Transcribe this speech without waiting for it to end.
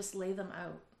Just lay them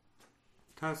out.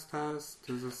 Test.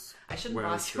 Is this? I shouldn't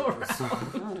boss you around.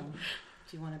 Oh.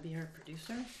 Do you want to be our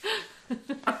producer? I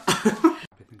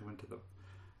think I went to the...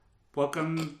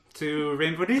 Welcome to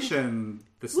Rainbow Nation.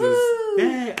 This Woo!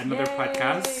 is another Yay!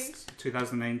 Podcast,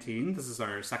 2019. This is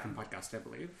our second podcast, I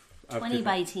believe. 20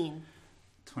 by teen.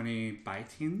 20 by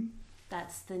teen?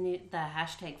 That's the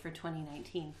hashtag for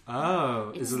 2019. Oh,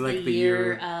 It's is it like the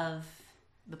year of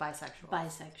The bisexual.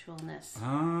 bisexualness.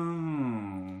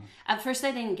 Oh. At first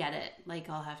I didn't get it. Like,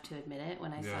 I'll have to admit it.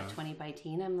 When I Yeah. saw 20 by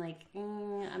teen, I'm like,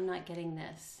 I'm not getting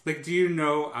this. Like, do you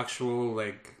know actual,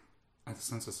 like, it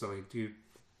sounds so silly, do you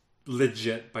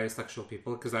legit bisexual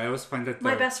people? Because I always find that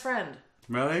My best friend.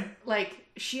 Really? Like,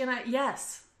 she and I,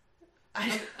 yes.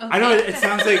 Okay. I know it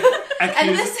sounds like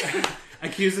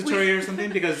accusatory or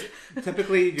something, because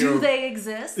typically Do they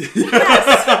exist?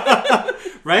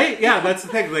 right? Yeah, that's the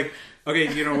thing. Like,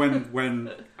 okay, you know, when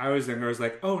I was younger, I was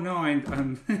like, oh no, I'm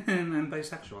I'm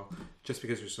bisexual, just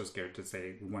because you're so scared to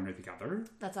say one or the other.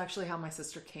 That's actually how my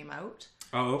sister came out.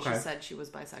 Oh, okay. She said she was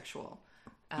bisexual.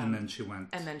 And then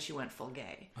she went full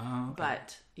gay. Oh, okay.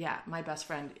 But yeah, my best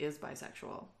friend is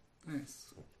bisexual Nice.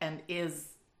 and is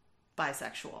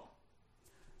bisexual.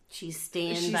 She's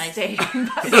staying She's by staying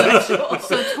bisexual.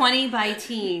 So 20 by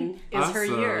teen Is her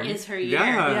year. is her year.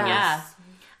 Yes.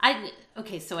 Yeah.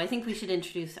 Okay, so I think we should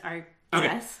introduce our Okay.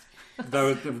 guest.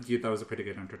 That was a pretty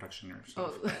good introduction.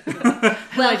 Oh, Welcome,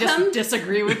 I just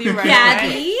disagree with you right Gabby.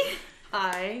 away.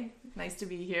 Hi, nice to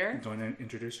be here. Do you want to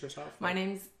introduce yourself? My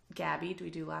name's Gabby. Do we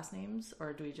do last names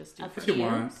or do we just do Up first? to If you you.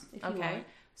 want. If you Okay, want.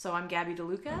 so I'm Gabby De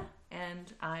Lucca,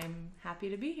 and I'm happy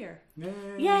to be here.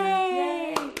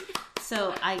 Yay!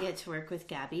 So I get to work with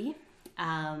Gabby,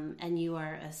 and you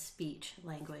are a speech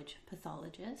language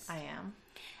pathologist I am.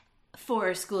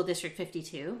 for School District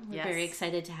 52. We're Yes. very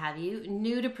excited to have you.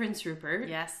 New to Prince Rupert.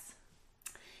 Yes.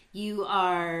 You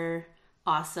are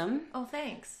awesome. Oh,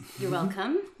 thanks. You're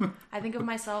welcome. I think of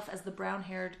myself as the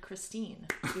brown-haired Christine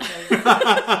because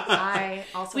I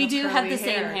also We do have curly the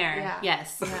same hair. Yeah.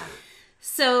 Yes. Yeah.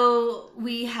 So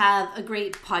we have a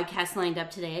great podcast lined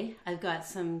up today. I've got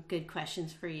some good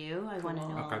questions for you. I want to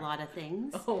know Okay. a lot of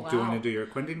things. Oh wow. Do you want to do your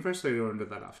quenting first, or do you want to do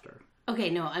that after? Okay,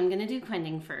 no, I'm going to do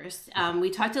quending first. We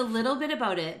talked a little bit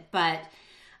about it, but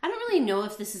I don't really know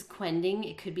if this is quending.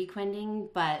 It could be quending,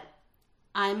 but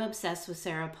I'm obsessed with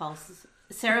Sarah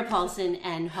Paulson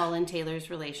and Holland Taylor's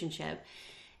relationship.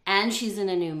 And she's in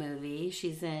a new movie.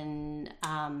 She's in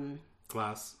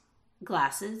Glass.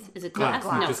 Glasses. Is it Glass?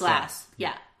 Glass. No, Just Glass. Glass.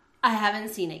 Yeah. I haven't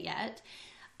seen it yet.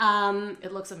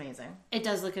 It looks amazing. It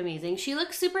does look amazing. She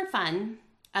looks super fun.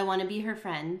 I want to be her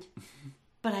friend.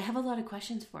 But I have a lot of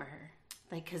questions for her.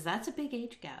 Like, because that's a big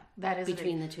age gap That is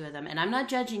between the two of them. And I'm not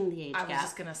judging the age I was gap.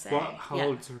 just gonna say Well, how Yeah.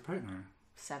 old's her partner?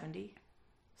 70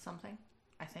 something.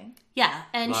 I think. Yeah,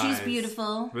 and she's Lies.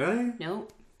 beautiful. Really?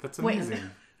 Nope. That's Wait.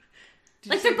 amazing.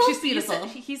 Like, they're both You beautiful.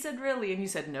 he said really, and you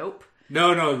said nope.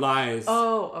 No, lies.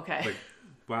 Oh, okay. Like,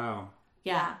 wow.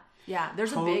 Yeah. Yeah.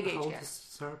 There's a How big how age old gap. is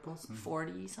Sarah Paulson?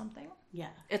 40 something. Yeah.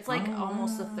 It's like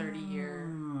almost a 30-year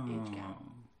age gap.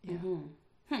 Yeah.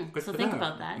 Good So for think them.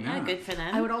 about that. Yeah, good for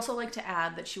them. I would also like to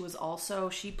add that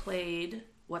she played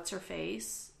what's her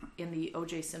face in the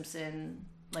O.J. Simpson,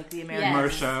 like the American.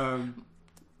 Yes. Marsha.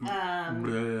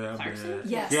 Clarkson?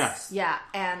 Yes. Yeah,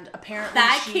 and apparently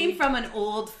That came from an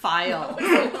old file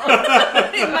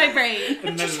in my brain.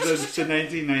 And then the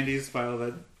 1990s file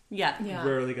that Yeah. Yeah.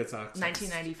 rarely gets accessed.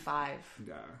 1995.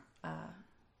 Yeah. I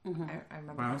remember.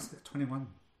 Wow, I that. was like 21.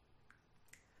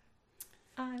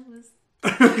 I was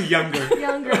Younger.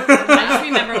 younger. I just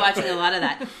remember watching a lot of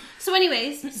that. So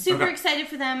anyways, super Okay. excited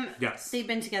for them. Yes. They've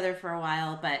been together for a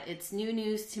while, but it's new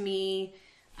news to me.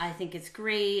 I think it's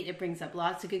great. It brings up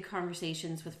lots of good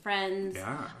conversations with friends.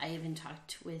 Yeah. I even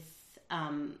talked with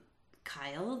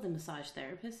Kyle, the massage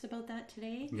therapist, about that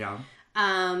today. Yeah.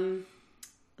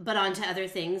 But on to other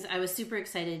things. I was super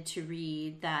excited to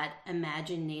read that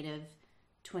Imagine Native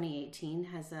 2018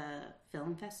 has a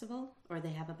film festival, or they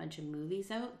have a bunch of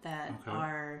movies out that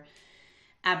are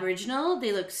Aboriginal.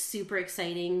 They look super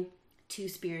exciting.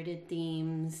 Two-spirited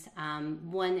themes.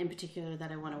 One in particular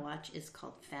that I want to watch is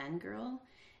called Fangirl,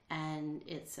 and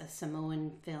it's a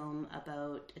Samoan film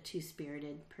about a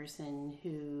two-spirited person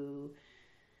who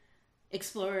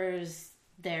explores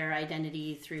their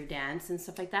identity through dance and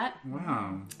stuff like that.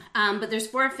 Wow. But there's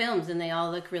 4 films and they all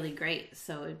look really great.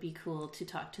 So it'd be cool to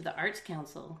talk to the Arts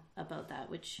Council about that,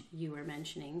 which you were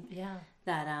mentioning. Yeah.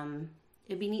 That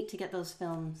it'd be neat to get those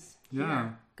films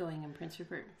Yeah. going in Prince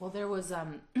Rupert. Well, there was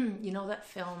you know that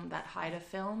film, that Haida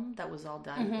film that was all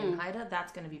done in Haida.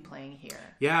 That's going to be playing here.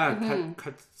 Yeah.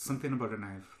 Cut something about a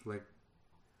knife. Like,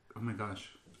 oh my gosh.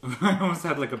 I almost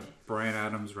had like a Bryan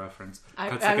Adams reference.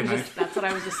 That's what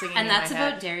I was just singing. And in that's my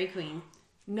about head. Dairy Queen.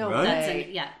 No Really? way.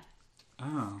 Yeah.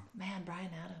 Oh. Man,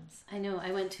 Bryan Adams. I know.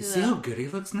 I went to. You see how good he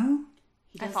looks now?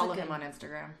 He I does follow look him good. on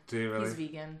Instagram. Do you really? He's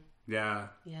vegan. Yeah.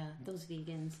 Yeah, those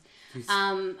vegans. He's-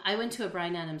 I went to a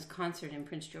Bryan Adams concert in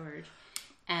Prince George,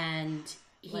 and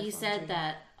he Lifelong said dream.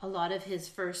 that a lot of his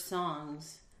first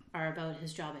songs are about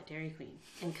his job at Dairy Queen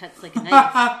and Cuts Like a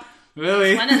Knife.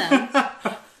 Really? One of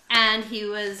them. And he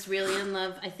was really in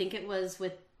love, I think it was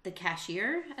with the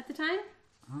cashier at the time.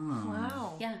 Oh.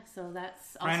 Wow. Yeah, so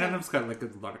that's also... Bryan Adams got like a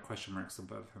lot of question marks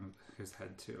above his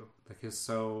head too. Like he's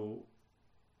so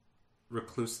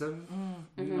reclusive.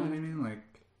 You know what I mean?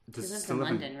 Like He lives still in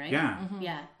live London, right? Yeah.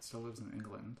 Yeah. Still lives in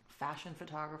England. Fashion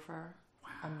photographer.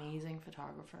 Wow. Amazing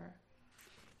photographer.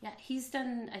 Yeah, he's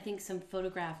done, I think, some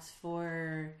photographs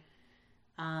for,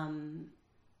 I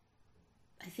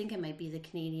think it might be the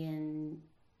Canadian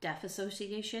Deaf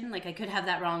Association. Like, I could have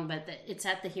that wrong, but it's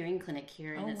at the hearing clinic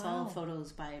here, and it's all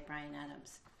photos by Bryan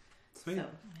Adams. Sweet. So,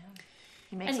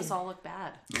 He makes us all look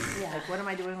bad. yeah. Like, what am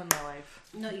I doing with my life?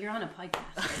 No, you're on a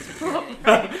podcast. That's what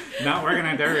you're doing. Not working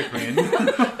at Dairy Queen.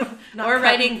 Or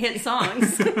writing hit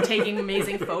songs. Taking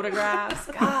amazing photographs.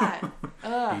 God.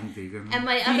 Being vegan. And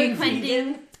my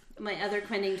other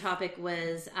quending topic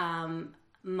was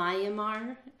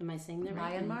Myanmar. Am I saying that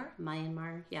right?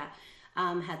 Myanmar, yeah.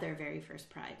 Had their very first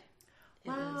Pride. It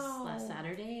was last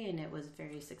Saturday, and it was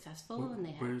very successful. And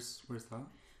they had Where's that?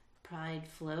 Pride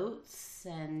floats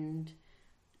and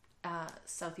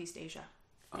Southeast Asia.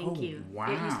 thank you.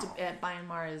 Wow. It used to,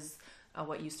 Myanmar is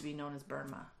what used to be known as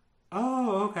Burma.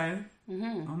 Oh, okay.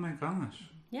 Oh my gosh.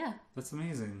 Yeah. That's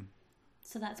amazing.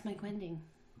 So that's my quending.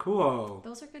 Cool.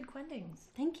 Those are good quendings.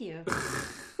 Thank you.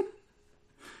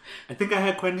 I think I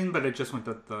had quending, but it just went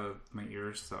up my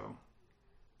ears, so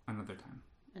another time.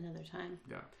 Another time.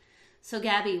 Yeah. So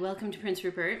Gabby, welcome to Prince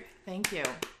Rupert. Thank you.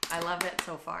 I love it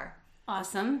so far.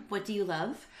 Awesome. What do you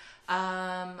love?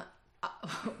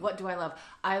 What do I love?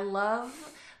 I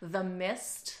love the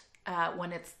mist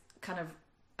when it's kind of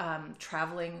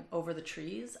traveling over the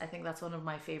trees. I think that's one of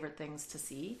my favorite things to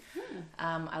see.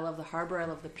 I love the harbor. I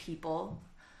love the people.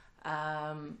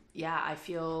 I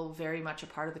feel very much a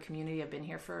part of the community. I've been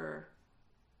here for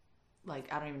I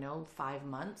don't even know, 5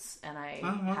 months, and I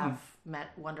have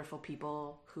met wonderful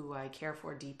people who I care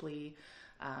for deeply.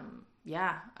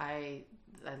 I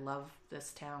love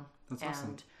this town. That's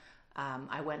awesome. And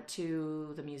I went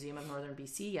to the Museum of Northern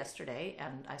BC yesterday,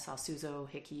 and I saw Suzo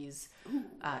Hickey's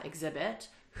exhibit,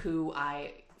 who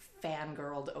I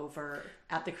fangirled over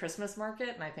at the Christmas market,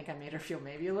 and I think I made her feel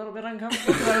maybe a little bit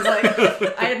uncomfortable. I was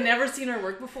like, I had never seen her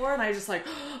work before, and I was just like,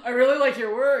 I really like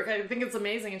your work. I think it's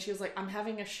amazing. And she was like, I'm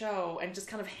having a show, and just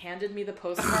kind of handed me the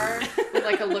postcard with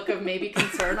like a look of maybe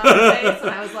concern on her face,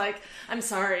 and I was like, I'm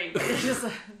sorry. But it's just,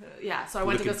 so I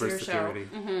went to go see her show,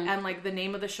 and like the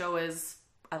name of the show is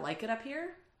I Like It Up Here,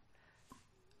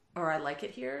 or I Like It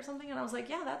Here, or something, and I was like,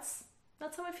 yeah, that's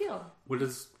how I feel. What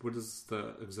is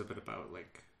the exhibit about?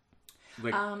 Like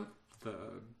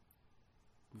the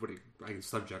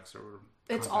subjects or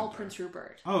it's all Prince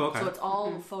Rupert. Oh, okay. So it's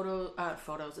all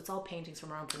photos. It's all paintings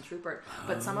from around Prince Rupert,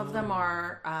 but some of them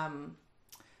are.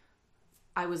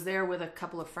 I was there with a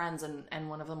couple of friends, and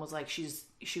one of them was like, she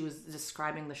was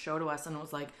describing the show to us, and it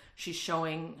was like she's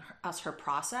showing us her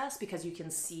process, because you can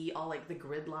see all like the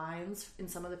grid lines in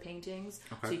some of the paintings,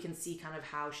 so you can see kind of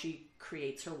how she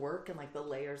creates her work and like the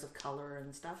layers of color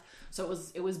and stuff. So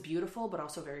it was beautiful, but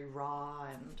also very raw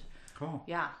and cool.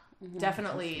 Yeah,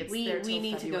 definitely. It's We there till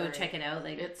need February. to go check it out.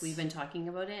 We've been talking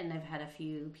about it, and I've had a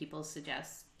few people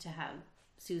suggest to have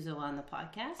Suzo on the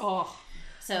podcast. Oh,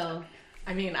 so.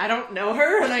 I mean, I don't know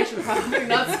her, and I should probably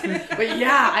not say, but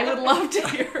yeah, I would love to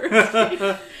hear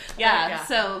her. Yeah,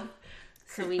 so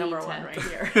we number need one to, right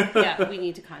here. Yeah, we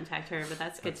need to contact her, but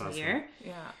that's good to awesome. hear.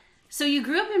 Yeah. So you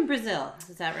grew up in Brazil,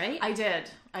 is that right? I did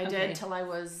Okay. till I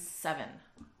was 7.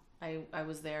 I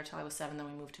was there till I was 7, then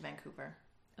we moved to Vancouver.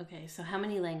 Okay, so how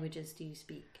many languages do you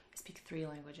speak? I speak 3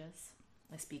 languages.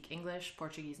 I speak English,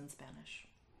 Portuguese, and Spanish.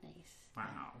 Nice.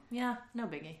 Wow. Yeah, no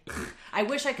biggie. I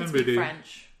wish I could No speak biggie.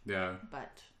 French, Yeah.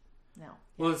 but no.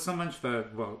 Well, it's not much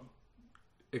of a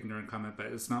ignorant comment, but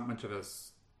it's not much of a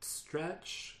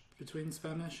stretch between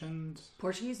Spanish and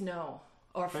Portuguese, no.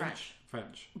 Or French.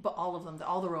 French. But all of them,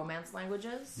 all the Romance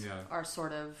languages are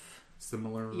sort of...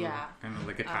 Similar. Yeah. Kind of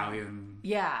like Italian.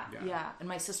 Yeah. And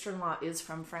my sister-in-law is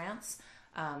from France,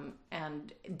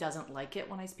 and doesn't like it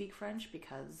when I speak French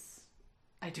because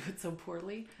I do it so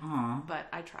poorly. Aw. But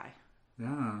I try.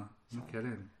 Yeah. No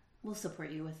kidding. We'll support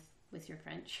you with with your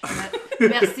French.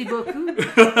 Merci beaucoup.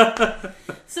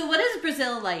 So what is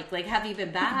Brazil like? Like, have you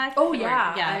been back? Oh,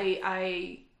 yeah.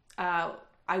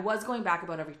 I was going back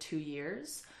about every 2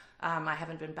 years. I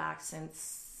haven't been back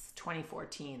since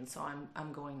 2014, so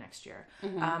I'm going next year.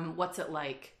 What's it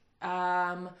like?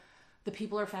 The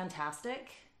people are fantastic.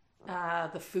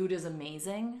 The food is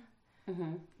amazing.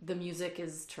 The music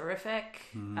is terrific.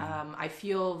 I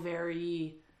feel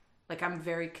very, like, I'm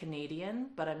very Canadian,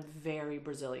 but I'm very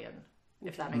Brazilian,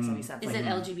 if that makes any sense. Is it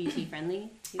LGBT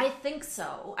friendly? I think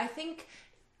so. I think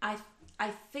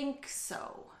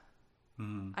so.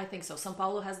 I think so. São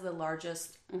Paulo has the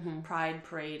largest pride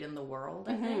parade in the world,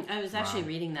 I think. I was actually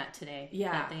reading that today.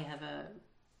 Yeah. That they have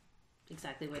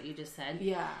exactly what you just said.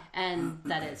 Yeah. And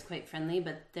that is quite friendly,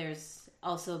 but there's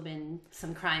also been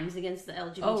some crimes against the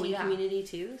LGBT community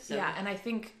too. So. Yeah, and I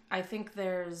think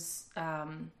there's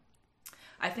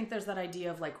that idea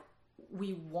of, like,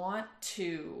 we want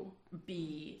to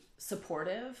be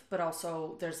supportive, but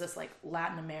also there's this, like,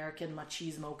 Latin American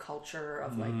machismo culture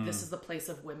of, like, this is the place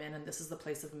of women and this is the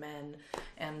place of men.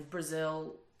 And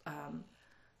Brazil,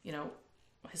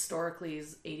 historically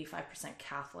is 85%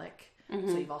 Catholic.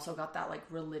 So you've also got that, like,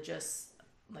 religious,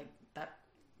 like, that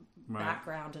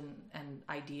background and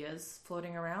ideas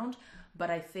floating around. But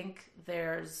I think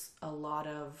there's a lot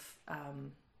of, I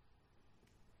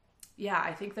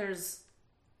think there's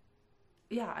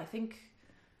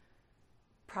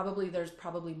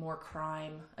probably more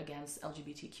crime against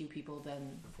LGBTQ people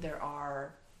than there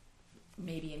are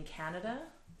maybe in Canada.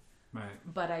 Right.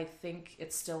 But I think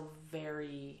it's still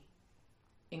very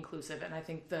inclusive, and I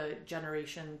think the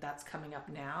generation that's coming up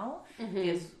now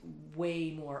is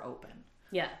way more open.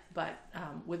 Yeah. But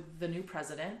with the new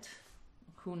president,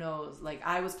 who knows? Like,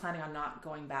 I was planning on not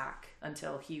going back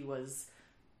until he was.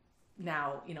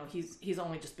 Now, he's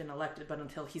only just been elected, but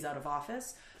until he's out of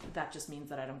office, that just means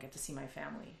that I don't get to see my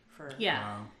family for a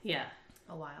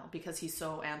while, because he's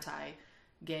so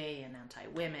anti-gay and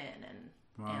anti-women and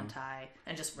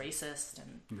and just racist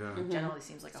and generally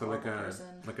seems like a horrible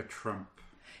person. Like a Trump.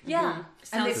 Yeah.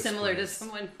 Sounds similar to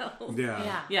someone else.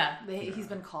 Yeah. He's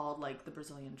been called, like, the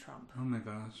Brazilian Trump. Oh my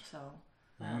gosh. So,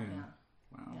 Wow.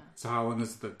 Yeah. So how long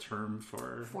is the term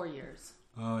for? 4 years.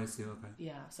 Oh, I see. Okay.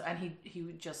 Yeah. So, and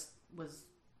he just was,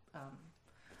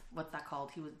 what's that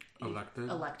called? He was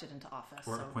elected into office.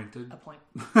 Or appointed?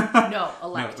 No,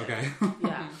 elected. No, okay.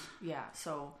 Yeah.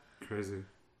 So. Crazy.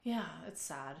 Yeah, it's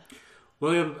sad.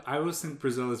 Well, yeah, I always think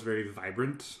Brazil is very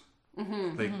vibrant.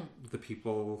 Like, the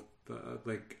people,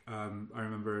 I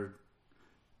remember,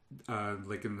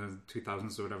 like, in the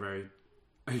 2000s or whatever,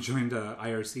 I joined a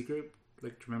IRC group.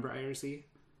 Like, do you remember IRC?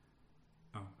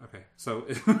 Oh, okay. So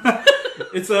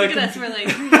it's like that's really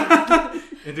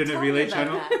internet relay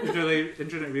channel.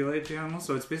 Internet relay channel.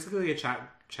 So it's basically a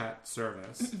chat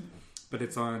service, but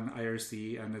it's on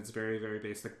IRC and it's very, very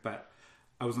basic. But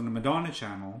I was on the Madonna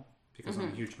channel because I'm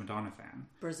a huge Madonna fan.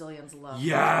 Brazilians love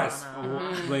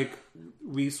Madonna. Like,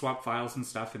 we swapped files and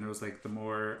stuff, and it was like the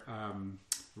more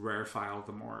rare file,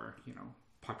 the more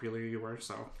popular you were.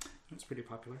 So it's pretty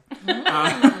popular.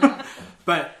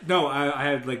 But no, I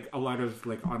had, like, a lot of,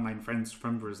 like, online friends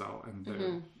from Brazil,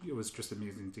 and it was just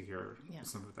amazing to hear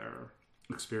some of their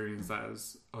experience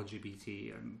as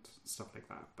LGBT and stuff like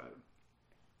that. But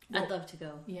I'd love to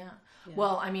go. Yeah.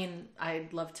 Well, I mean,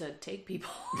 I'd love to take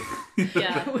people.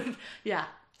 Yeah.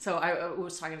 So I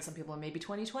was talking to some people, maybe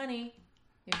 2020,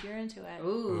 if you're into it.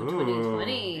 Ooh,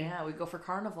 2020. Yeah, we go for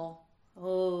Carnival.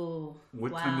 Oh,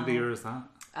 what time of the year is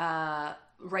that?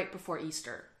 Right before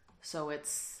Easter. So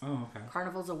it's okay.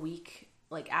 Carnival's a week,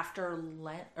 like, after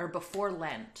Lent or before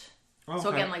Lent. Okay. So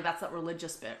again, like, that's that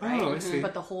religious bit, right? Oh, I see.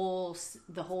 But the whole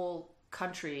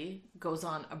country goes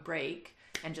on a break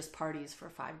and just parties for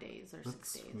 5 days or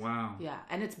 6 days. Wow. Yeah,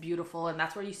 and it's beautiful, and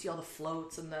that's where you see all the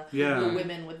floats and the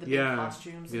women with the big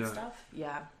costumes and stuff.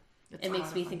 Yeah. It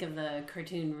makes me think of the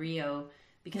cartoon Rio,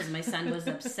 because my son was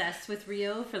obsessed with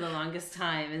Rio for the longest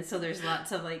time, and so there's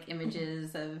lots of, like,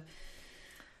 images of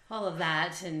all of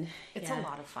that, and it's a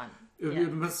lot of fun.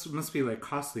 It must be, like,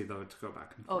 costly though to go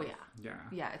back and forth.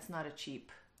 Yeah, it's not a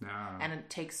cheap. No. And it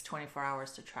takes 24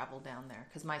 hours to travel down there,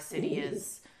 because my city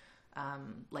is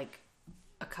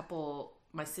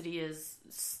my city is,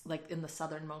 like, in the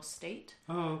southernmost state.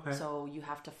 Oh, okay. So you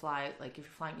have to fly, like, if you're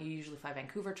flying, you usually fly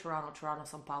Vancouver, Toronto,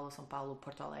 São Paulo,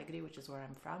 Porto Alegre, which is where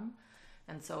I'm from.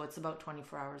 And so it's about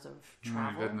 24 hours of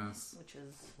travel, which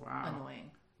is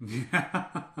annoying. Yeah.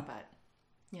 But,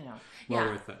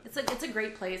 worth it. It's a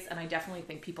great place, and I definitely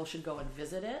think people should go and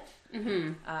visit it.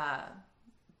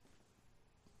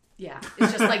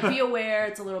 it's just like, be aware,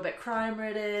 it's a little bit crime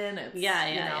ridden. It's,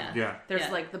 Yeah. There's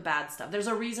like the bad stuff. There's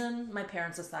a reason my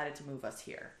parents decided to move us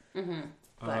here. Mm-hmm.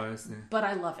 I see. But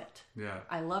I love it. Yeah.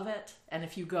 I love it. And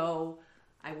if you go,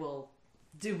 I will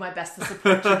do my best to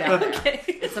support you down there. Okay.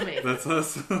 It's amazing. That's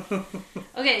awesome.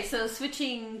 Okay, so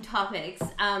switching topics.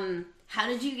 How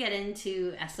did you get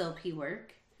into SLP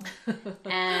work?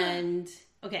 And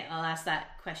okay, I'll ask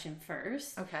that question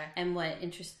first. Okay. And what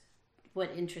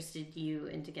interested you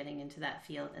into getting into that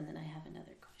field? And then I have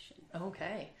another question.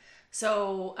 Okay.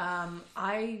 So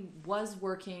I was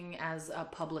working as a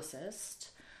publicist.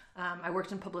 I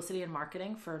worked in publicity and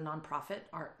marketing for nonprofit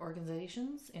art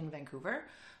organizations in Vancouver.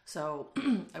 So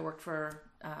I worked for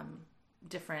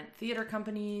different theater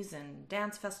companies and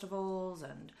dance festivals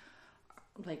and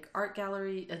like art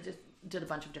gallery. I just did a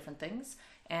bunch of different things.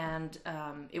 And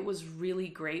it was really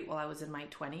great while I was in my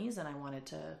 20s and I wanted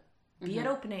to be at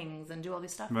openings and do all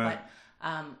this stuff. Right.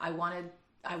 But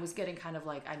I was getting kind of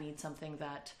like, I need something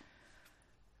that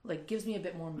like gives me a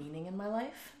bit more meaning in my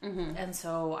life. Mm-hmm. And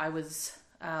so I was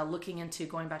looking into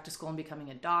going back to school and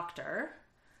becoming a doctor.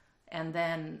 And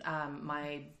then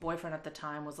my boyfriend at the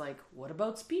time was like, what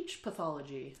about speech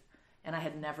pathology? And I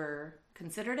had never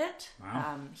considered it.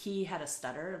 Wow. He had a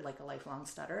stutter, like a lifelong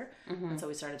stutter. Mm-hmm. And so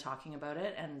we started talking about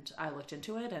it and I looked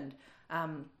into it. And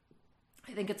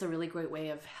I think it's a really great way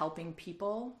of helping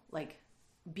people, like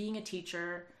being a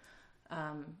teacher,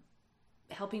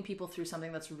 helping people through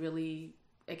something that's really,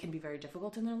 it can be very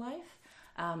difficult in their life.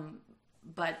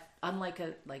 But unlike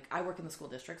I work in the school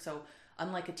district, so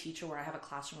unlike a teacher where I have a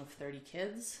classroom of 30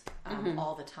 kids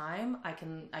all the time, I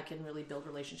can really build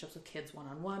relationships with kids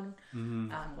one-on-one,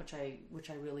 which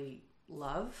I really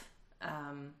love.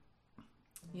 And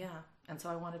so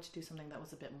I wanted to do something that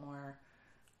was a bit more,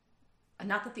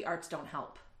 not that the arts don't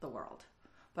help the world,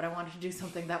 but I wanted to do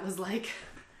something that was like,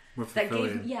 was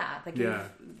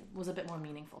a bit more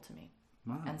meaningful to me.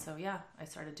 Wow. And so, I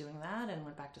started doing that and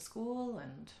went back to school.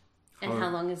 And how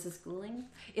long is the schooling?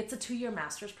 It's a 2-year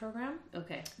master's program.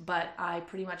 Okay. But I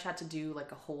pretty much had to do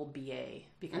like a whole BA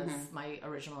because my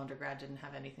original undergrad didn't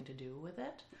have anything to do with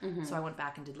it. Mm-hmm. So I went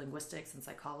back and did linguistics and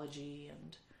psychology.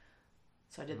 And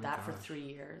so I did that for 3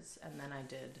 years. And then I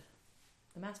did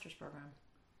the master's program.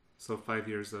 So 5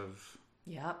 years of...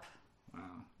 Yep. Wow.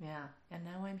 Yeah. And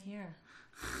now I'm here.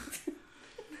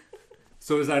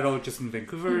 So is that all just in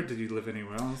Vancouver? Did you live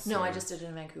anywhere else? No, or? I just did it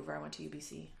in Vancouver. I went to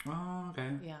UBC. Oh, okay.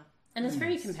 Yeah. And it's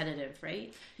very competitive,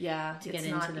 right? Yeah. To get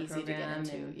into the program. To get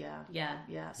into. Yeah.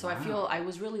 Yeah. So I feel I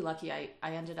was really lucky. I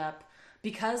ended up,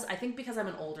 because I'm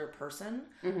an older person,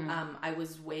 I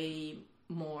was way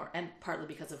more, and partly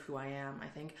because of who I am, I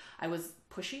think, I was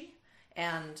pushy.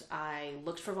 And I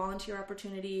looked for volunteer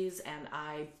opportunities and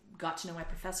I got to know my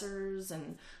professors.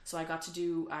 And so I got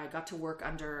to work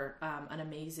under an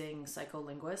amazing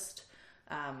psycholinguist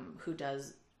who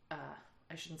does,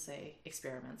 I shouldn't say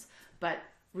experiments, but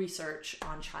research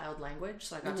on child language.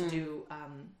 So I got to do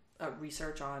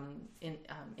research on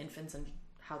infants and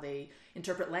how they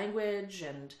interpret language,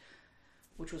 and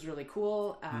which was really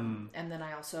cool. And then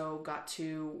I also got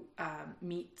to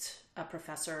meet a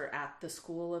professor at the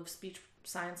School of Speech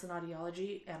Science and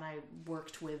Audiology, and I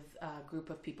worked with a group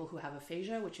of people who have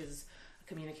aphasia, which is a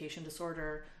communication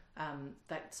disorder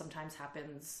that sometimes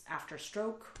happens after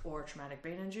stroke or traumatic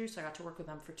brain injury. So I got to work with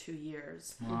them for 2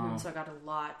 years. Wow. So I got a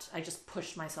lot. I just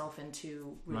pushed myself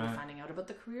into really finding out about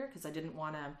the career because I didn't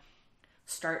want to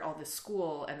start all this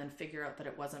school and then figure out that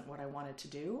it wasn't what I wanted to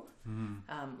do,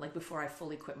 like before I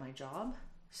fully quit my job.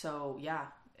 So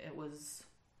it was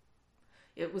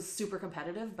super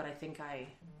competitive, but I think I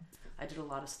did a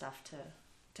lot of stuff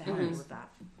to help me with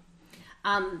that.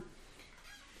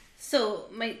 So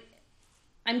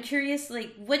I'm curious,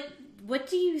 like what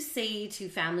do you say to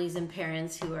families and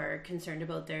parents who are concerned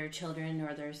about their children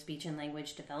or their speech and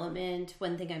language development?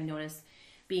 One thing I've noticed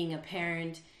being a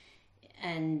parent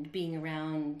and being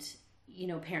around,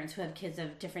 parents who have kids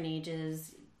of different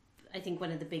ages, I think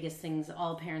one of the biggest things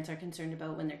all parents are concerned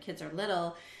about when their kids are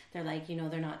little, they're like,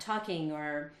 they're not talking,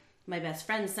 or my best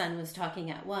friend's son was talking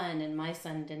at 1 and my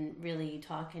son didn't really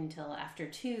talk until after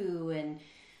 2. And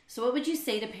so what would you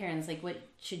say to parents? Like, what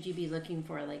should you be looking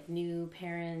for? Like new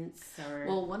parents or?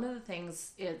 Well, one of the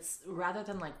things, it's rather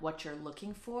than like what you're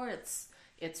looking for, it's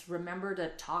remember to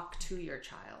talk to your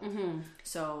child. Mm-hmm.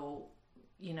 So,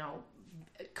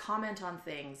 comment on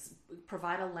things,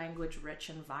 provide a language-rich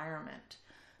environment,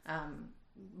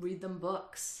 read them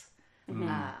books.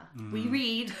 We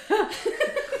read,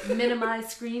 minimize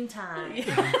screen time.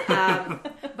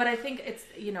 But I think it's,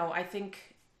 I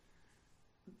think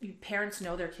parents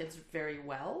know their kids very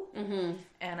well. Mm-hmm.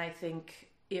 And I think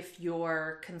if you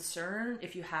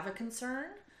have a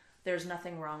concern, there's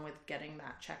nothing wrong with getting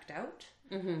that checked out.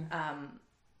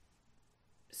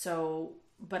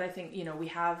 But I think, we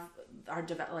have our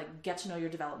get to know your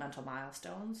developmental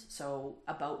milestones. So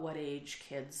about what age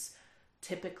kids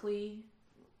typically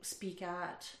speak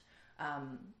at,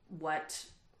 what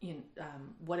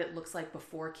it looks like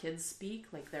before kids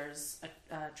speak. Like there's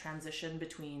a transition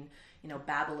between,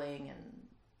 babbling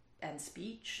and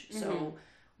speech. So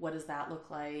what does that look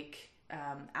like?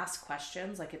 Ask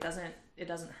questions. Like it doesn't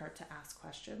hurt to ask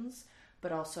questions,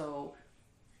 but also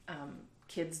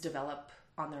kids develop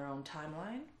on their own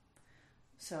timeline.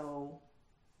 So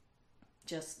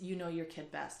just, your kid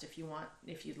best. If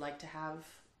you'd like to have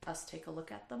us take a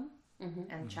look at them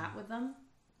and chat with them,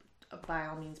 by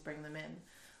all means bring them in.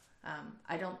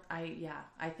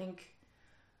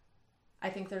 I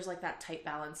think there's like that tight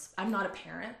balance. I'm not a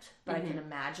parent, but I can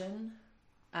imagine,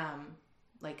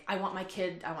 I want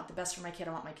the best for my kid.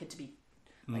 I want my kid to be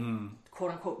like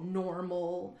quote unquote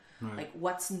normal. Right. Like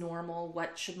what's normal?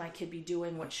 What should my kid be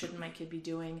doing? What shouldn't my kid be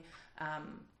doing?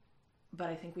 But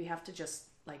I think we have to just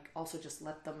also just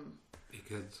let them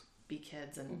be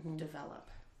kids and develop.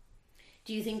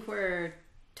 Do you think we're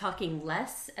talking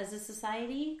less as a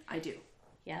society? I do.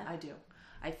 Yeah, I do.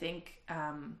 I think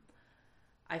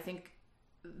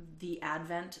the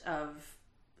advent of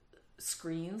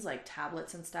screens like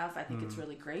tablets and stuff, I think it's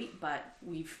really great, but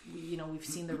we've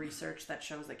seen the research that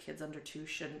shows that kids under 2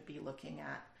 shouldn't be looking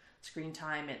at screen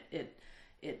time. It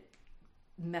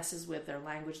messes with their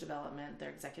language development, their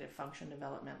executive function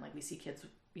development. Like we see kids,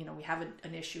 we have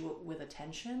an issue with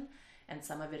attention, and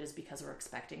some of it is because we're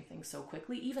expecting things so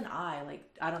quickly. Even I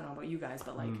don't know about you guys,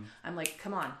 but I'm like,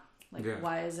 come on.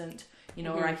 Why isn't,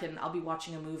 or I'll be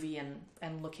watching a movie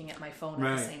and looking at my phone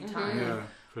at the same time. Yeah,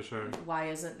 for sure. Why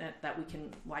isn't it that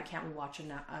why can't we watch a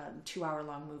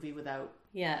 2-hour-long movie without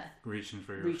reaching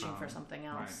for something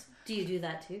else? Right. Do you do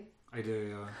that too? I do,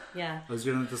 yeah. Yeah. I was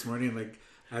doing it this morning,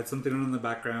 I had something on in the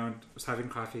background, I was having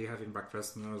coffee, having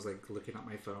breakfast, and I was looking at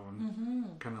my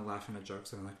phone, kind of laughing at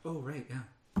jokes, and I'm like, oh, right, yeah.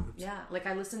 Oops. Yeah,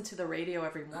 I listen to the radio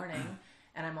every morning,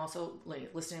 and I'm also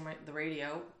listening to the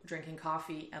radio, drinking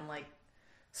coffee, and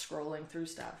scrolling through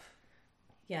stuff.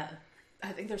 Yeah.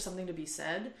 I think there's something to be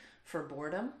said for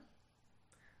boredom.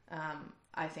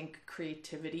 I think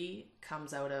creativity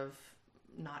comes out of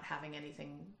not having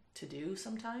anything to do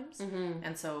sometimes.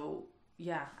 And so,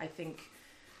 yeah, I think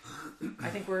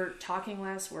we're talking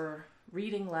less, we're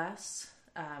reading less.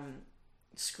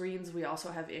 Screens, we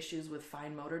also have issues with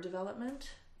fine motor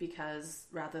development, because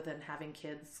rather than having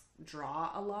kids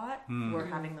draw a lot, we're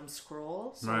having them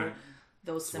scroll. So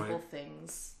those simple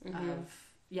things of,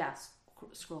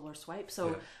 scroll or swipe.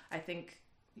 So I think,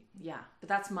 but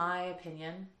that's my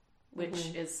opinion,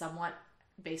 which is somewhat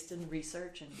based in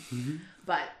research.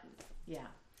 But yeah.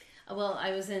 Well,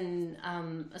 I was in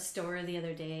a store the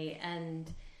other day,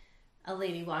 and a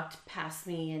lady walked past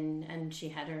me, and she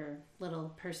had her little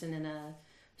person in a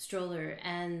stroller,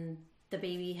 and the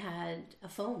baby had a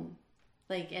phone,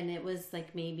 and it was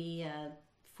maybe a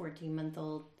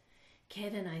 14-month-old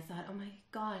kid, and I thought, oh my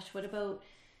gosh, what about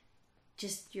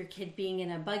just your kid being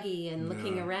in a buggy and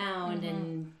looking around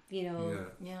and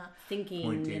thinking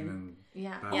pointing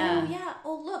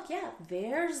oh look,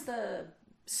 there's the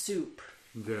soup.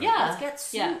 Yeah. Let's get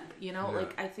soup.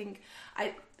 I think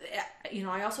I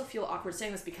also feel awkward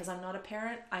saying this because I'm not a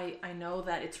parent. I know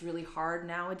that it's really hard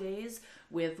nowadays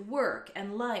with work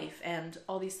and life and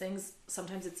all these things.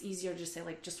 Sometimes it's easier to just say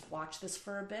just watch this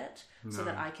for a bit so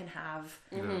that I can have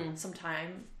some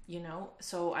time,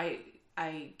 So I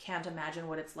can't imagine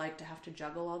what it's like to have to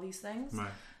juggle all these things.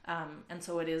 Right. And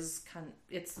so it's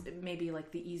maybe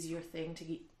the easier thing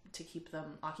to keep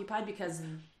them occupied, because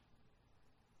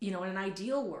in an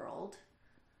ideal world,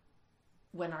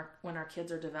 when our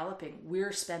kids are developing,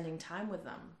 we're spending time with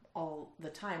them all the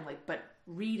time. But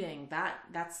reading,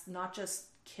 that's not just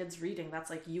kids reading,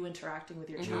 that's you interacting with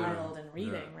your child and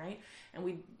reading, right?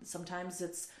 And sometimes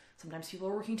people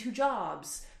are working 2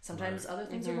 jobs, sometimes other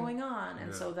things are going on,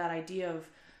 and so that idea of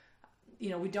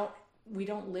we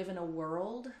don't live in a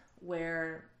world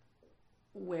where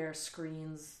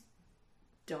screens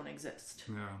don't exist.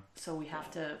 Yeah. So we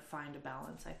have to find a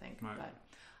balance, I think. Right. But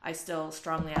I still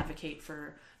strongly advocate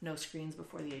for no screens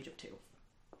before the age of 2,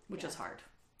 which is hard.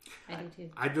 I do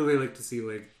too. I'd really like to see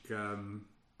I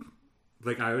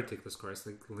would take this course,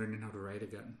 learning how to write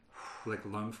again,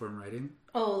 long form writing.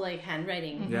 Oh,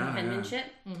 handwriting, penmanship.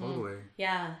 Yeah. Totally.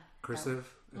 Yeah.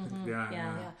 Cursive.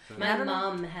 Yeah. My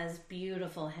mom has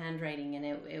beautiful handwriting, and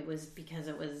it was because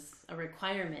it was a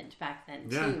requirement back then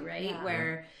too, right? Yeah.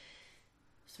 Where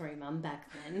sorry, Mom, back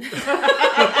then.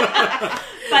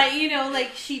 But, you know,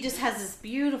 like, she just has this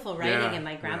beautiful writing, and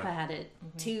my grandpa had it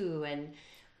too, and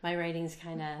my writing's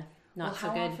kind of not so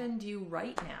good. How often do you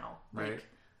write now? Right. Like,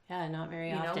 yeah, not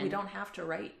very often. You know, we don't have to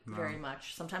write very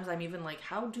much. Sometimes I'm even like,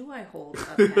 how do I hold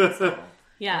a pencil?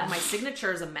 Yeah. You know, my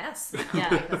signature is a mess now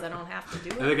because I don't have to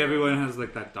do it. I think everyone has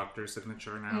like that doctor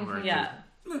signature now.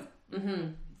 Where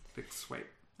big swipe.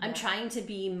 I'm trying to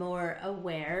be more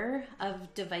aware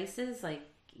of devices, like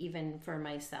even for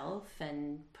myself,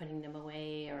 and putting them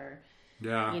away, or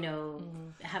you know,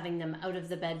 having them out of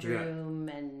the bedroom.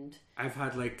 And I've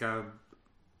had like I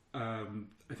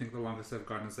think the longest I've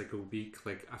gone is like a week.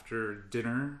 Like after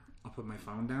dinner, I'll put my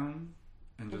phone down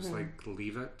and just like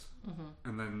leave it,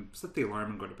 and then set the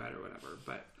alarm and go to bed or whatever.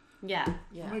 But yeah.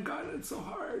 oh my god, it's so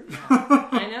hard.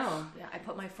 I know. Yeah, I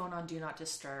put my phone on Do Not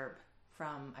Disturb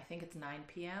from, I think it's 9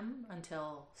 p.m.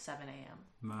 until 7 a.m.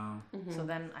 No. So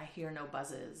then I hear no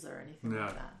buzzes or anything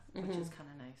like that, which is kind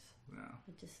of nice. Yeah.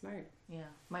 Which is smart. Yeah.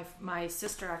 My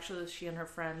sister, actually, she and her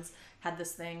friends had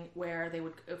this thing where they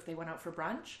would, if they went out for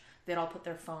brunch, they'd all put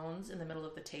their phones in the middle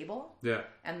of the table. Yeah.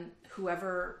 And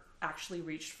whoever actually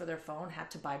reached for their phone had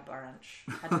to buy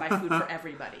brunch, had to buy food for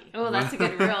everybody. Oh, that's a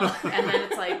good rule. And then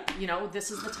it's like, you know, this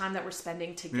is the time that we're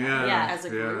spending together as a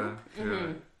group.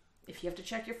 If you have to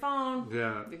check your phone,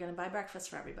 you're going to buy breakfast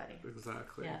for everybody.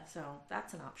 Exactly. Yeah, so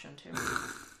that's an option too.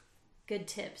 Good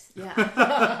tips.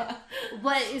 Yeah.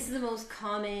 What is the most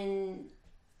common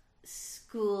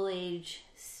school age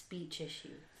speech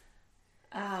issue?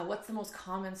 What's the most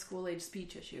common school age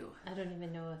speech issue? I don't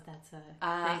even know if that's a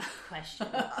great question.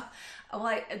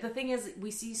 Well, the thing is,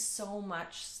 we see so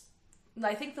much.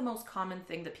 I think the most common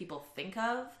thing that people think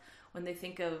of when they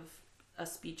think of a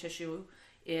speech issue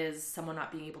is someone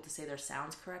not being able to say their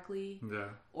sounds correctly,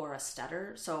 or a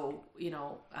stutter. So, you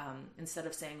know, instead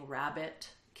of saying rabbit,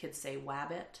 kids say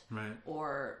wabbit, right?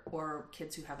 Or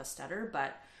kids who have a stutter.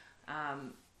 But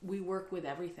we work with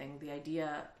everything. The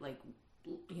idea, like,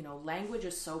 you know, language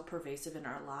is so pervasive in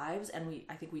our lives, and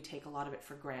I think we take a lot of it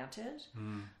for granted.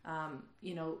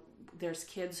 You know, there's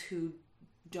kids who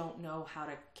don't know how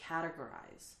to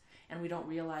categorize, and we don't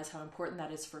realize how important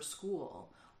that is for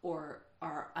school, or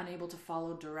are unable to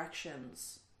follow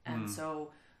directions. And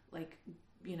so, like,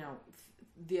 you know,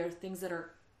 there are things that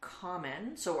are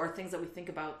common, or things that we think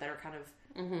about that are kind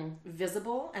of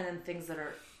visible, and then things that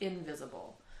are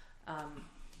invisible.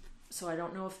 So I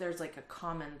don't know if there's like a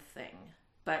common thing,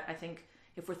 but I think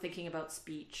if we're thinking about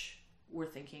speech, we're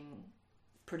thinking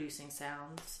producing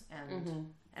sounds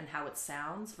and how it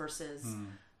sounds versus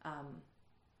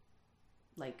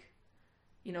like,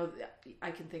 you know,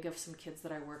 I can think of some kids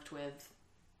that I worked with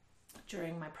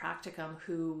during my practicum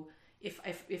who,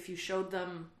 if you showed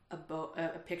them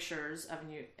pictures of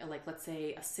like, let's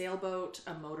say a sailboat,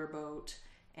 a motorboat,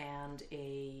 and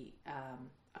a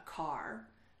car,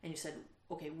 and you said,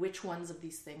 okay, which ones of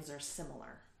these things are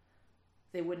similar?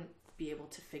 They wouldn't be able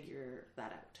to figure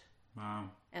that out. Wow.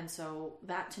 And so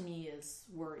that to me is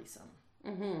worrisome,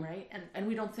 right? And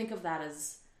we don't think of that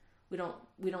as, we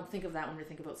don't think of that when we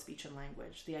think about speech and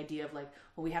language. The idea of like,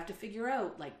 well, we have to figure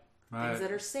out like things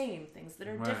that are same, things that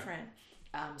are different,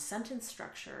 sentence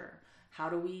structure. How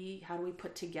do we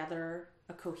put together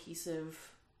a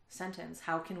cohesive sentence?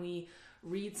 How can we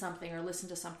read something or listen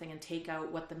to something and take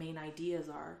out what the main ideas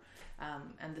are?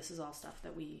 And this is all stuff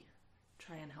that we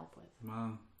try and help with.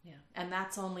 Wow. Yeah. And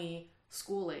that's only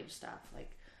school age stuff.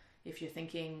 Like if you're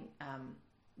thinking,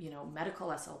 you know, medical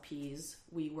SLPs,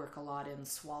 we work a lot in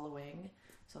swallowing.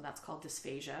 So that's called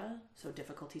dysphagia. So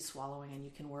difficulty swallowing, and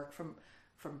you can work from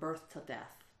birth to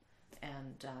death.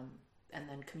 And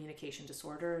then communication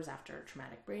disorders after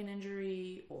traumatic brain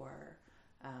injury, or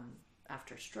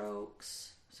after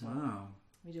strokes. So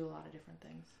we do a lot of different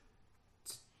things.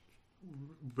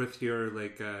 With your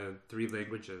like 3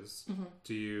 languages,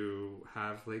 do you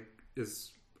have like,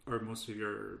 are most of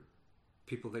your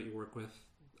people that you work with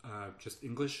just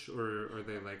English, or are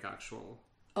they like actual?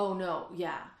 Oh no,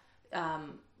 yeah.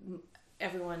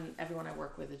 Everyone I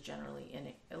work with is generally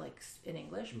in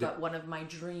English, but one of my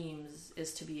dreams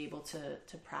is to be able to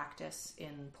practice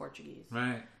in Portuguese,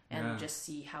 right? And just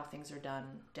see how things are done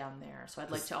down there. So I'd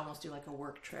like to almost do like a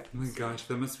work trip. Oh my gosh,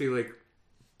 that must be like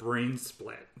brain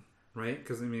split, right?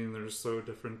 Because I mean, they're so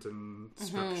different in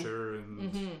structure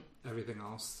and everything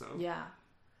else. So yeah,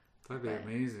 that'd be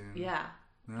amazing. Yeah.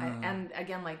 And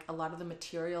again, like a lot of the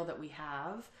material that we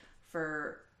have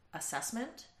for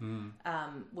assessment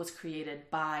was created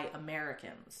by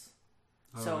Americans.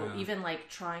 So even like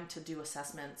trying to do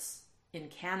assessments in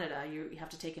Canada, you have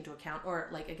to take into account, or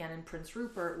like again in Prince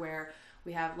Rupert, where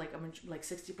we have like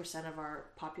 60% of our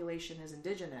population is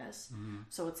Indigenous.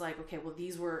 So it's like, okay, well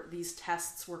these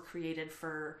tests were created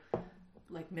for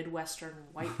like Midwestern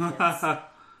white kids.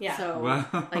 Yeah. So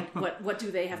like what do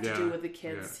they have to do with the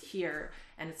kids Yeah. here?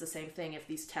 And it's the same thing. If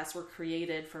these tests were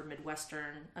created for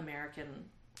Midwestern American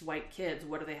white kids,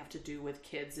 what do they have to do with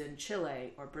kids in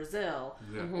Chile or Brazil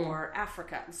or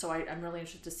Africa? So I'm really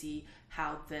interested to see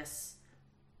how this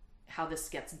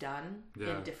gets done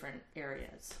in different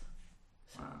areas.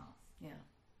 So, yeah.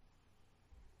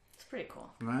 It's pretty cool.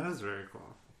 That is very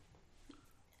cool.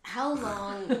 How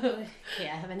long... Okay,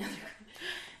 I have another...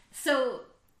 So,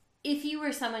 if you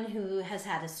were someone who has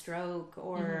had a stroke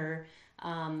or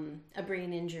a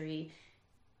brain injury,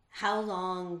 how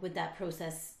long would that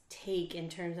process take in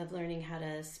terms of learning how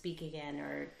to speak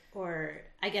again? Or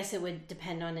I guess it would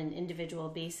depend on an individual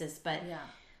basis, but...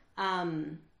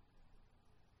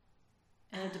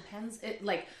 And it depends.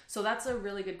 So that's a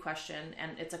really good question,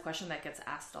 and it's a question that gets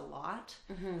asked a lot,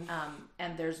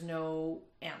 and there's no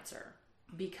answer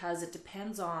because it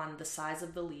depends on the size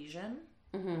of the lesion,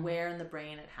 where in the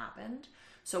brain it happened.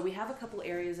 So we have a couple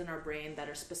areas in our brain that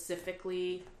are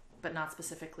specifically, but not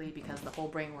specifically because the whole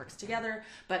brain works together,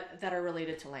 but that are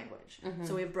related to language.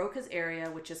 So we have Broca's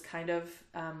area, which is kind of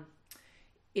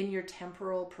in your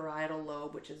temporal parietal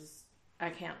lobe, which is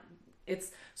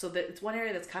it's one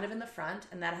area that's kind of in the front,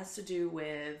 and that has to do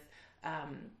with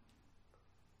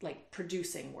like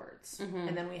producing words.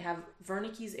 And then we have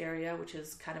Wernicke's area, which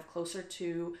is kind of closer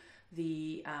to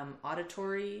the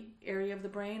auditory area of the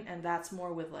brain, and that's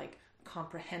more with like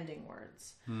comprehending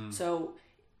words. So,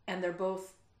 and they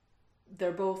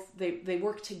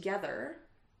work together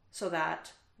so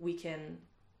that we can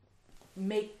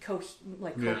make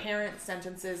coherent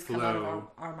sentences come out of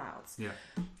our mouths. Yeah.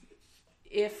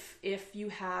 If you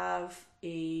have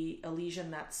a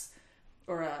lesion that's,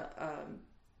 or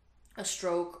a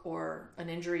stroke or an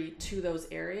injury to those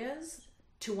areas,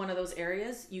 to one of those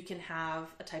areas, you can have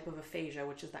a type of aphasia,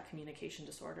 which is that communication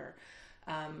disorder.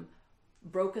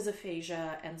 Broca's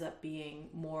aphasia ends up being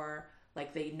more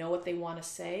like they know what they want to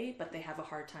say, but they have a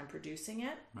hard time producing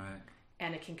it. Right.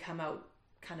 And it can come out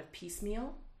kind of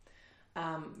piecemeal.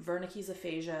 Wernicke's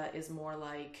aphasia is more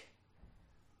like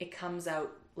it comes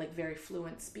out like very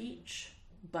fluent speech,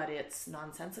 but it's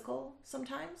nonsensical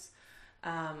sometimes.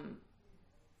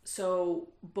 So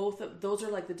both of those are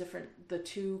like the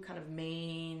two kind of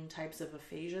main types of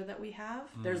aphasia that we have.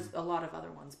 There's a lot of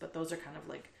other ones, but those are kind of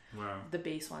like the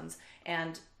base ones.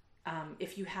 And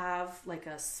if you have like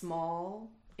a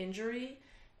small injury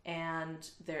and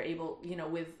they're able,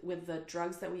 with the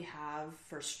drugs that we have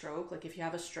for stroke, like if you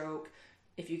have a stroke,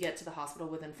 if you get to the hospital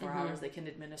within 4 hours, they can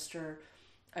administer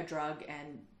a drug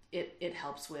and it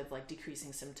helps with like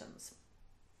decreasing symptoms.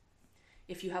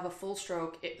 If you have a full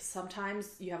stroke,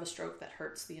 sometimes you have a stroke that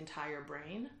hurts the entire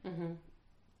brain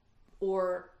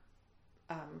or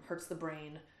hurts the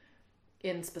brain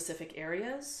in specific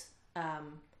areas.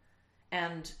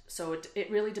 And so it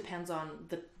really depends on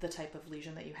the type of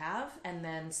lesion that you have. And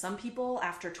then some people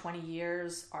after 20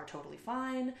 years are totally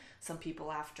fine. Some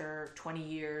people after 20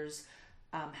 years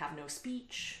have no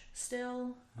speech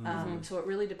still. So it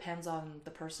really depends on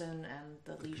the person and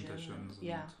the lesion. Conditions.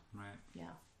 Right. Yeah.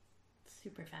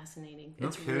 Super fascinating.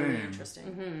 It's really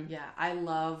interesting. Yeah. I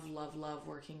love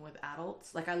working with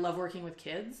adults. Like I love working with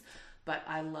kids, but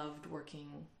I loved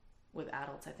working with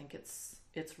adults. I think it's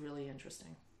really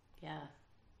interesting. Yeah.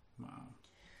 Wow.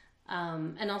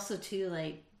 And also too,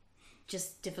 like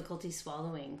just difficulty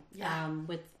swallowing. Yeah.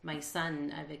 With my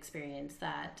son, I've experienced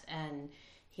that, and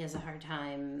he has a hard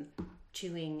time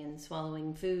chewing and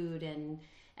swallowing food, and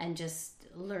just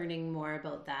learning more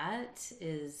about that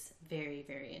is very,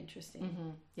 very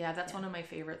interesting. Yeah, that's one of my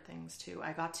favorite things too.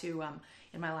 I got to,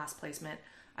 in my last placement,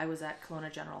 I was at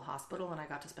Kelowna General Hospital, and I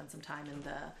got to spend some time in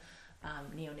the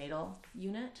neonatal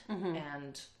unit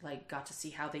and like got to see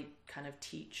how they kind of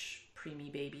teach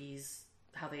preemie babies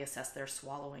how they assess their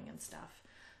swallowing and stuff,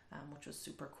 which was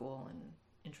super cool and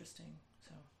interesting.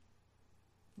 So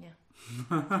yeah.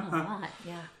 A lot.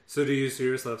 Yeah. So do you see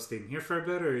yourself staying here for a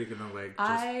bit, or are you gonna like just...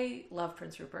 I love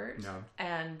Prince Rupert. No.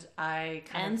 And I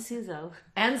And Suzo.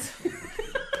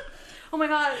 Oh my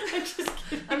god,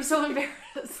 I'm so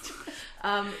embarrassed.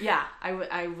 Yeah,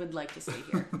 I would like to stay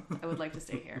here. I would like to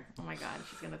stay here. Oh my god,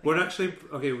 she's gonna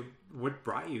think what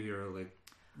brought you here? Like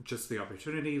just the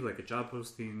opportunity, like a job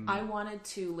posting? I wanted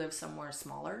to live somewhere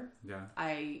smaller. Yeah.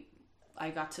 I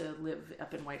got to live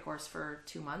up in Whitehorse for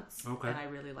 2 months, and I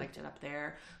really liked it up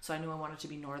there. So I knew I wanted to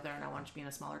be northern. I wanted to be in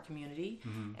a smaller community,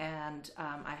 and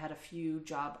I had a few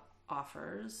job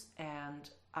offers, and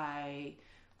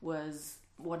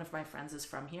one of my friends is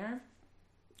from here,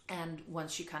 And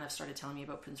once she kind of started telling me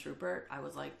about Prince Rupert, I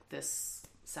was like, this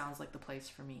sounds like the place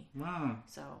for me. Wow.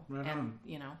 So, right and on.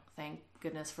 you know, thank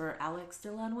goodness for Alex de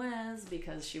Lanwez,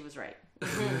 because she was right.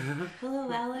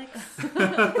 Hello, Alex.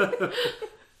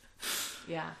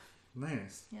 Yeah.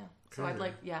 Nice. Yeah. So Okay. I'd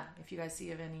like, if you guys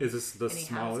see of any. Is this the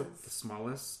any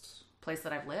smallest? place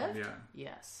that I've lived? Yeah.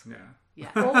 Yes. Yeah. Yeah.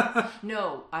 Well,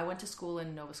 no, I went to school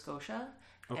in Nova Scotia,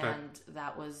 Okay. and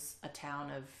that was a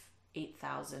town of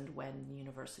 8,000 when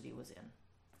university was in.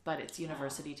 But it's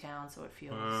university town, so it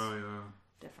feels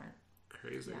different.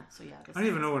 Crazy. Yeah. So yeah. I don't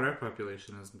even know what our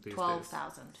population is these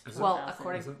 12,000. Is it? Well, 12,000.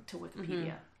 according Is it? to Wikipedia.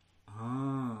 days.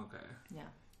 Oh, okay. Yeah.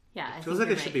 Yeah, It feels like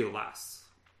it should be less.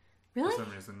 Really? For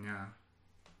some reason, yeah.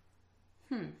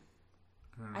 I don't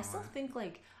know I still why. think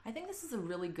I think this is a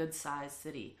really good sized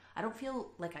city. I don't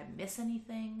feel like I miss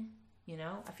anything. You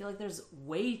know, I feel like there's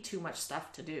way too much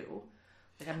stuff to do.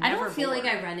 Like I'm I never don't feel bored.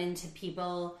 like I run into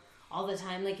people all the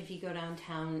time. Like if you go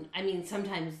downtown, I mean,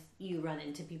 sometimes you run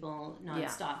into people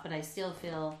nonstop, but I still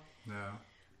feel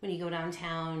when you go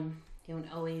downtown, you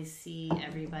don't always see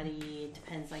everybody. It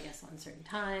depends, I guess, on certain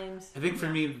times. I think for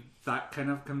me, that kind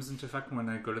of comes into effect when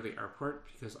I go to the airport,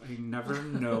 because I never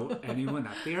know anyone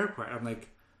at the airport. I'm like,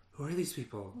 who are these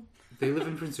people? They live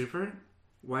in Prince Rupert?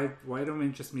 Why don't I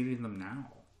just meeting them now?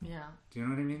 Yeah. Do you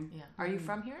know what I mean? Yeah. Are you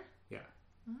from here? Yeah.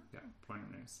 Yeah. Born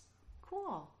and raised.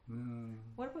 Cool.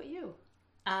 What about you?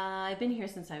 I've been here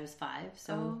since I was 5,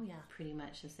 so Oh, yeah. pretty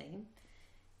much the same.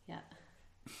 Yeah.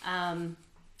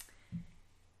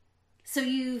 So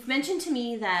you've mentioned to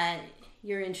me that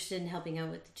you're interested in helping out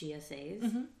with the GSAs.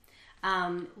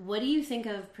 Mm-hmm. What do you think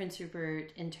of Prince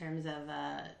Rupert in terms of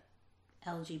a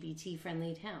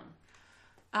LGBT-friendly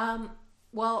town?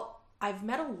 Well, I've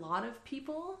met a lot of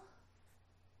people,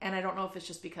 and I don't know if it's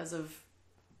just because of,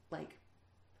 like,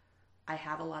 I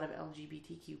have a lot of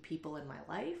LGBTQ people in my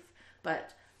life,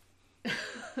 but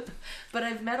but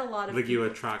I've met a lot of Like people.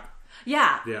 you attract.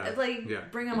 Yeah. Yeah. Like, Yeah.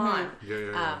 bring them on.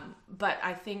 Yeah. But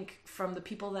I think from the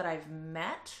people that I've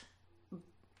met,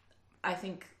 I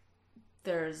think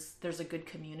there's a good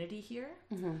community here.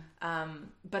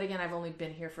 But again, I've only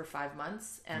been here for 5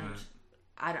 months, and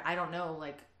I don't know,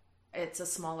 like, it's a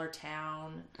smaller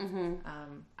town.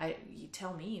 You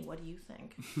tell me, what do you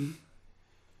think?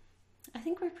 I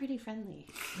think we're pretty friendly.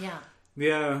 Yeah.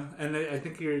 Yeah, and I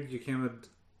think you came at,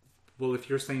 well, if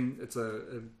you're saying it's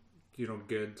a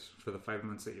good for the 5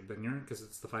 months that you've been here, because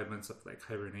it's the 5 months of like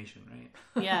hibernation, right?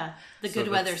 Yeah, the So good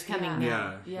that's- weather's coming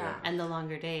now. Yeah. And the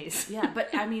longer days. Yeah,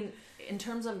 but I mean, in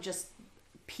terms of just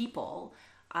people,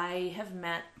 I have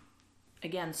met,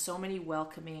 again, so many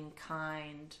welcoming,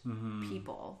 kind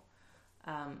people,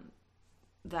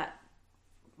 that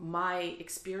my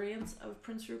experience of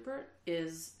Prince Rupert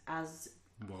is as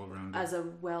Well-rounded.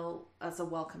 as a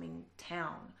welcoming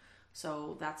town.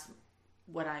 So that's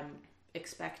what I'm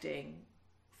expecting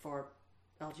for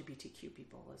LGBTQ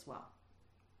people as well,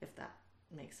 if that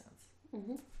makes sense.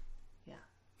 Yeah.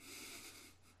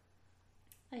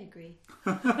 I agree.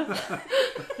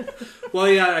 Well,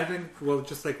 yeah, I think,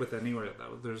 just like with anywhere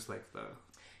though, there's like the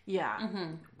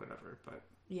whatever, but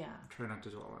Yeah. try not to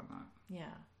dwell on that.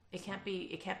 Yeah. It can't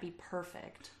be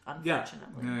perfect, Yeah,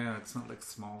 unfortunately. yeah, it's not like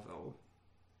Smallville.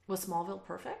 Was Smallville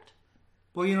perfect?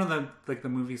 Well, you know the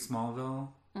movie Smallville,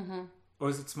 or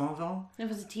is it Smallville? It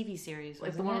was a TV series, Like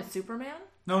wasn't the one it? with Superman?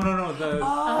 No, the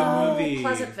movie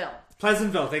Pleasantville.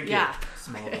 Pleasantville. Thank you. Yeah.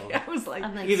 Smallville. I was like,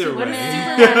 I'm like, Either way.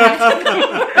 Superman.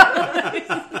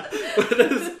 What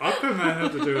does Aquaman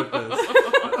have to do with this?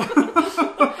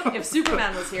 if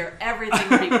Superman was here, everything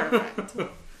would be perfect.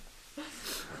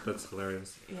 That's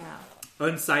hilarious. Yeah.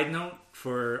 On side note,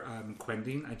 for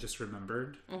Quendine, I just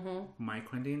remembered my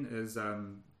Quendine is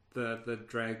the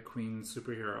drag queen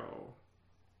superhero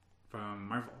from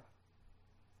Marvel.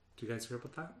 Do you guys hear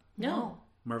about that? No.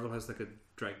 Marvel has like a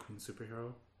drag queen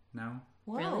superhero now.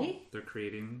 Whoa. Really? They're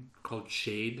creating called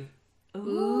Shade.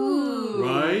 Ooh.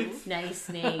 Right? Nice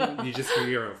name. You just hear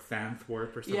you're a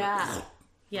fanthorpe or something. Yeah.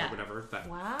 Yeah. Or whatever. But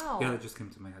Wow. yeah, that just came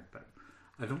to my head. But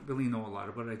I don't really know a lot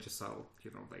about it. I just saw,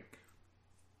 like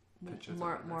pictures.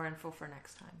 More info for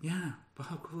next time. Yeah. But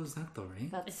how cool is that though,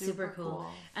 right? That's It's super cool.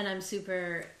 And I'm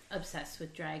super obsessed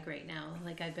with drag right now.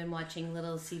 Like I've been watching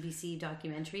little CBC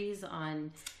documentaries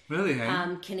on Really,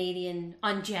 hey? Canadian,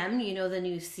 on Gem, you know, the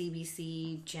new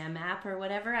CBC Gem app or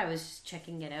whatever. I was just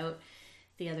checking it out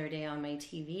the other day on my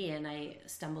TV and I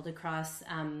stumbled across,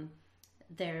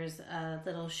 there's a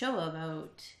little show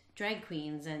about drag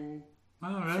queens and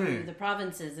Oh, through really? the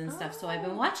provinces and stuff. So I've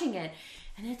been watching it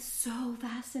and it's so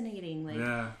fascinating. Like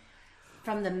Yeah.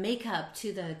 from the makeup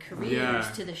to the careers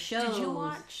to the shows. Did you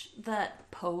watch that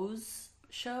Pose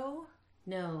show?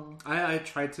 No. I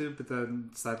tried to, but then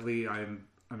sadly I'm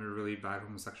a really bad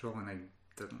homosexual and I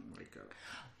didn't like it.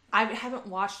 I haven't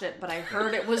watched it, but I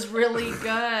heard it was really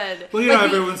good. Well, yeah, like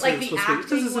everyone's like like, the supposed to be,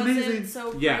 acting this is wasn't amazing.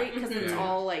 so Yeah. great because it's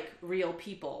all like real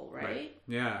people, right?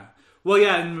 Yeah. Well,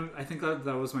 yeah, and I think that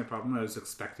was my problem. I was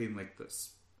expecting like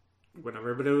this,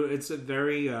 whatever, but it's a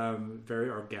very, very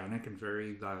organic and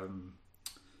very, I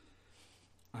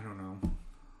don't know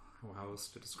how else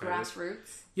to describe it.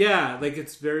 Grassroots. Yeah, like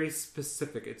it's very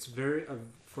specific. It's very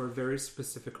for a very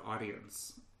specific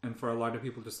audience, and for a lot of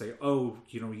people to say, "Oh,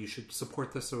 you should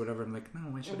support this or whatever." I'm like, no,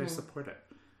 why should I support it?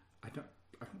 I don't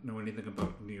know anything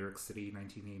about New York City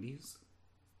 1980s.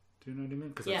 Do you know what I mean?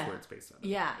 Because that's where it's based on.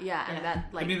 Yeah, and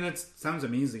that like I mean, that sounds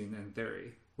amazing in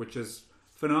theory, which is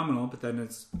phenomenal. But then I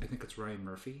think it's Ryan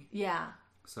Murphy. Yeah.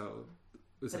 So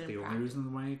is that the only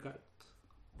reason why it got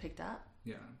picked up?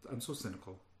 Yeah, I'm so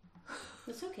cynical.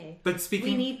 It's okay. But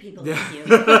speaking, we need people like you.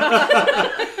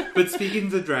 But speaking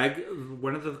to drag,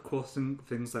 one of the cool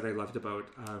things that I loved about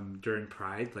during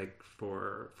Pride, like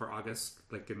for August,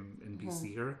 like in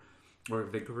BC here, or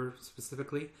Vancouver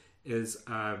specifically, is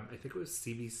I think it was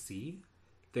CBC.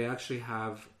 They actually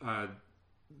have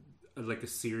like a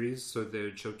series, so they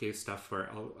would showcase stuff for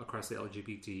across the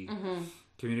LGBT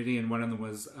community, and one of them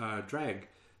was drag.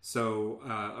 So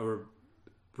a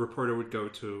reporter would go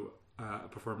to a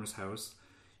performer's house,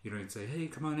 he'd say, "Hey,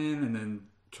 come on in," and then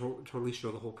totally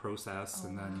show the whole process,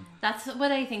 and then that's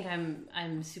what I think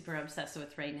I'm super obsessed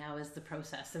with right now is the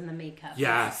process and the makeup.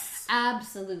 Yes, it's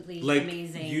absolutely like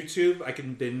amazing. YouTube, I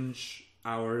can binge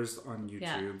hours on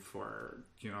YouTube for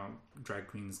drag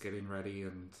queens getting ready,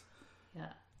 and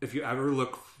if you ever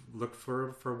look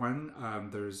for one,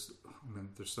 there's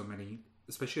so many,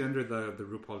 especially under the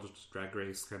RuPaul's Drag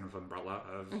Race kind of umbrella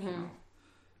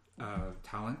of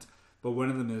talent. But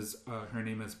one of them is her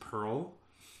name is Pearl,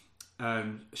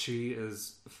 and she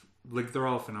is like, they're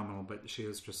all phenomenal, but she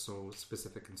is just so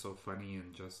specific and so funny,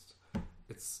 and just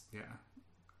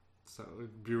so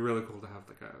it'd be really cool to have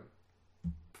like a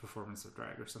performance of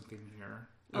drag or something here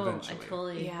eventually. I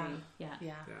totally agree. Yeah.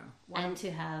 Wow. And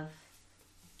to have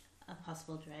a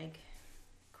possible drag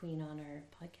queen on our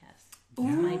podcast.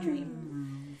 It's my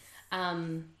dream.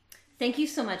 Thank you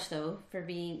so much though for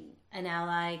being an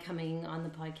ally, coming on the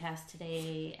podcast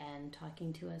today and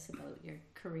talking to us about your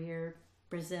career,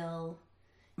 Brazil.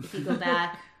 If you go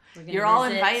back, we're gonna You're all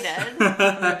invited. I'm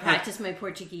gonna practice my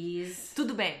Portuguese.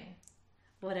 Tudo bem.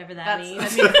 Whatever that means. I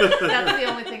mean, that's the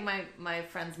only thing my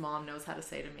friend's mom knows how to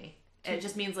say to me. It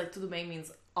just means like tudo bem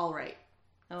means all right.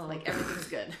 Oh, like everything's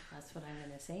good. That's what I'm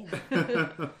gonna say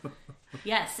now.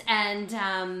 Yes, and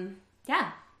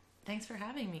Thanks for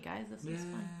having me, guys. This was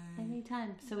fun.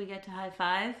 Anytime. So we get to high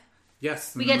five.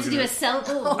 Yes, We get to do a selfie.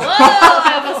 Oh, whoa!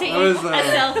 I almost hit That you. was A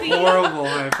selfie. horrible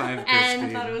high five, Christine. And I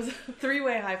thought it was a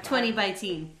 3-way high five. 20 by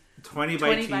teen. 20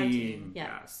 by 20 by teen. teen.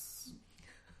 Yeah. Yes.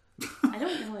 I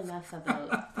don't know enough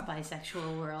about the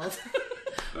bisexual world.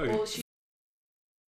 Well, she